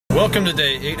Welcome to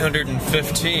day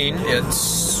 815.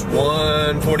 It's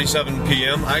 1:47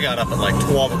 p.m. I got up at like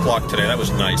 12 o'clock today. That was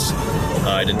nice.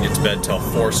 I didn't get to bed till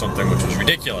 4 something, which was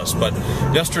ridiculous. But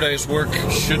yesterday's work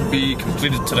should be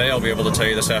completed today. I'll be able to tell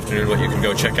you this afternoon what you can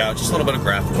go check out. Just a little bit of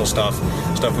graphical stuff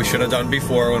we should have done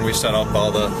before when we set up all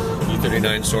the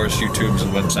E39 source YouTubes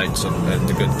and websites and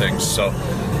the good things. So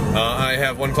I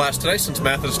have one class today since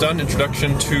math is done.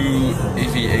 Introduction to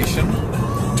Aviation.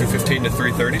 2:15 to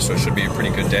 3:30, so it should be a pretty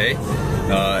good day.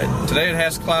 Today it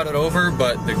has clouded over,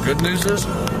 but the good news is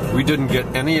we didn't get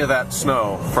any of that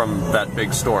snow from that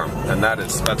big storm, and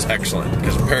that's excellent,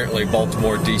 because apparently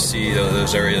Baltimore, DC,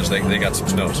 those areas, they got some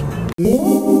snows.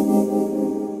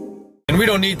 And we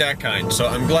don't need that kind, so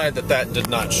I'm glad that did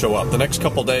not show up. The next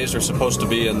couple days are supposed to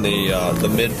be in the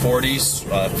mid-40s,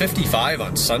 55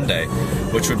 on Sunday,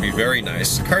 which would be very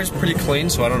nice. The car's pretty clean,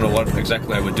 so I don't know what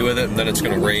exactly I would do with it, and then it's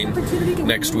going to rain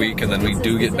next week, and then we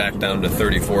do get back down to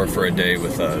 34 for a day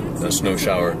with a snow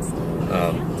shower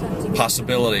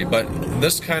possibility. But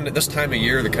this time of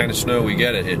year, the kind of snow we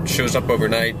get, it shows up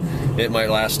overnight, it might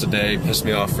last a day, piss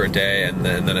me off for a day, and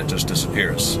then it just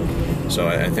disappears. So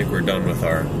I think we're done with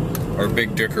our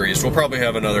big dickeries. We'll probably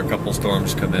have another couple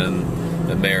storms come in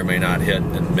that may or may not hit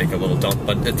and make a little dump,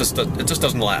 but it just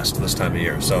doesn't last this time of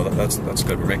year, so that's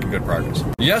good. We're making good progress.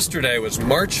 Yesterday was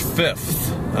March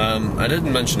 5th. I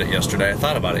didn't mention it yesterday. I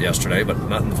thought about it yesterday, but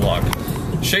not in the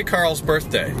vlog. Shay Carl's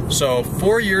birthday. So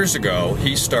 4 years ago,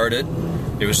 he started.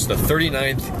 It was the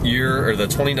 39th year, or the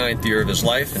 29th year of his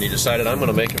life, and he decided, I'm going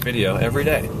to make a video every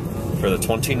day for the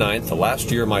 29th, the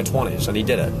last year of my 20s, and he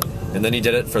did it. And then he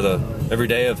did it for every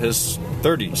day of his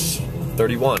 30s,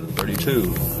 31,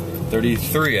 32,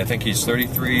 33. I think he's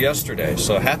 33 yesterday.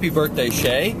 So happy birthday,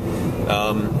 Shay.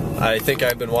 I think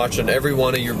I've been watching every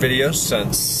one of your videos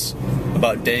since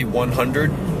about day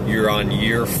 100. You're on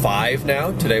year 5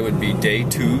 now. Today would be day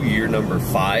 2, year number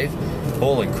 5.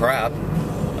 Holy crap.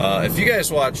 If you guys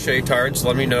watch Shay Tards,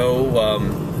 let me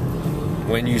know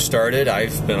when you started.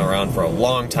 I've been around for a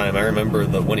long time. I remember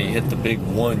when he hit the big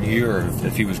 1 year,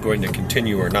 if he was going to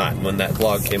continue or not. When that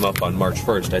vlog came up on March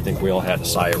 1st, I think we all had a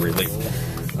sigh of relief.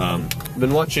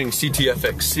 Been watching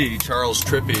CTFXC, Charles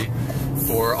Trippy,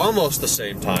 for almost the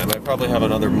same time. I probably have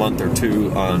another month or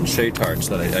 2 on Shay Tards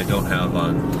that I don't have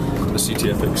on the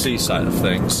CTFXC side of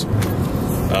things.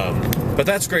 But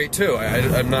that's great too.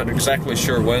 I'm not exactly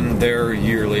sure when their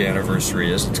yearly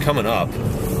anniversary is. It's coming up,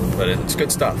 but it's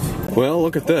good stuff. Well,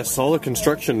 look at this. All the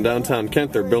construction in downtown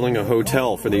Kent, they're building a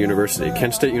hotel for the university.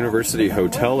 Kent State University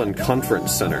Hotel and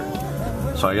Conference Center.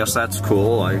 So I guess that's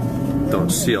cool. I don't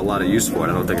see a lot of use for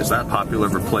it. I don't think it's that popular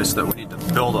of a place that we need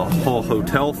to build a whole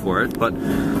hotel for it. But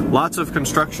lots of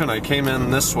construction. I came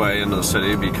in this way into the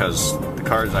city because the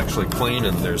car is actually clean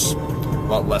and there's a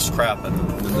lot less crap in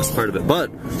this part of it.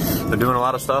 But they're doing a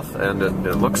lot of stuff and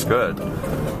it looks good.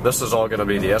 This is all going to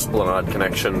be the Esplanade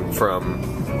connection from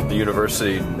the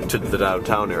university to the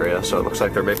downtown area, so it looks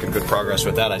like they're making good progress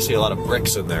with that. I see a lot of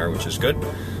bricks in there, which is good.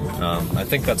 I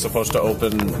think that's supposed to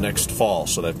open next fall,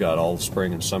 so they've got all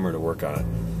spring and summer to work on it,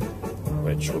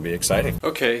 which will be exciting.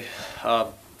 Okay,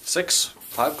 5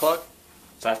 o'clock?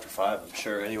 It's after 5, I'm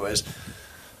sure. Anyways,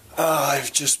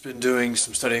 I've just been doing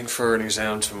some studying for an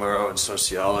exam tomorrow in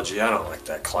sociology. I don't like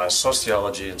that class.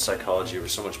 Sociology and psychology were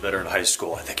so much better in high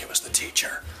school. I think it was the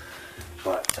teacher.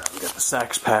 But we got the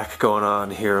sax pack going on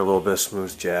here, a little bit of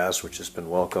smooth jazz, which has been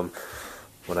welcome.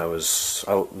 When I was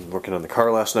out working on the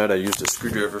car last night, I used a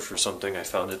screwdriver for something. I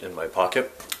found it in my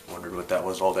pocket. Wondered what that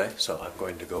was all day, so I'm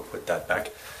going to go put that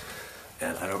back.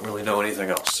 And I don't really know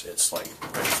anything else. It's like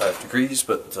 95 degrees,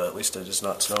 but at least it is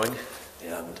not snowing.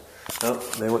 And no,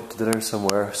 they went to dinner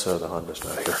somewhere, so the Honda's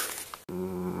not here.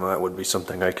 That would be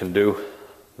something I can do.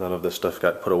 None of this stuff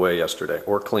got put away yesterday,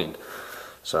 or cleaned.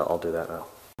 So I'll do that now.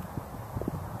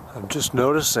 I'm just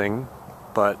noticing,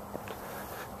 but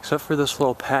except for this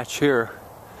little patch here,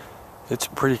 it's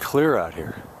pretty clear out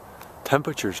here.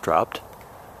 Temperature's dropped.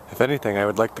 If anything, I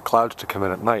would like the clouds to come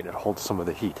in at night and hold some of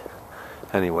the heat.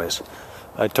 Anyways,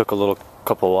 I took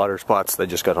couple water spots. They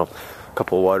just got a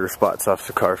couple of water spots off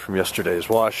the car from yesterday's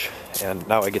wash, and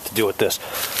now I get to deal with this.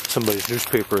 Somebody's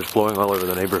newspaper is blowing all over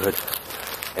the neighborhood,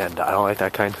 and I don't like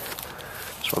that kind.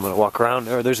 So I'm gonna walk around.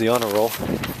 There's the honor roll.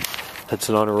 That's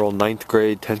an honor roll 9th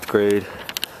grade, 10th grade.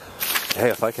 Hey,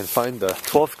 if I can find the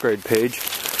 12th grade page,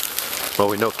 well,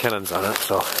 we know Kennan's on it,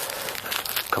 so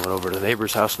I'm coming over to the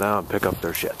neighbor's house now and pick up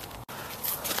their shit.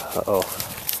 Uh-oh.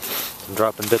 I'm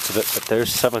dropping bits of it, but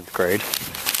there's 7th grade,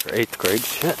 or 8th grade.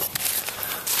 Shit.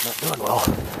 Not doing well.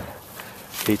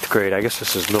 8th grade, I guess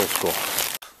this is middle school.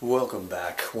 Welcome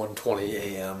back, 1:20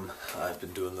 a.m. I've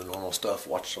been doing the normal stuff,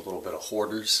 watched a little bit of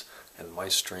Hoarders, and my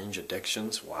strange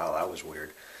addictions. Wow, that was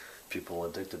weird. People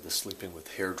addicted to sleeping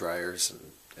with hair dryers,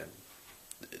 and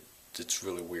it's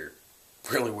really weird.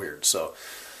 Really weird. So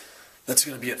that's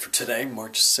going to be it for today.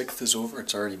 March 6th is over.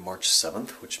 It's already March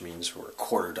 7th, which means we're a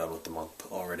quarter done with the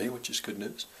month already, which is good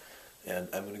news. And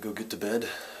I'm going to go get to bed.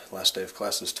 Last day of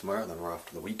classes tomorrow, then we're off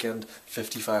to the weekend.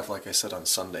 55, like I said, on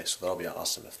Sunday, so that'll be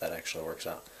awesome if that actually works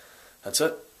out. That's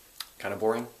it. Kind of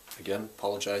boring. Again,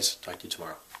 apologize. Talk to you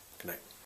tomorrow.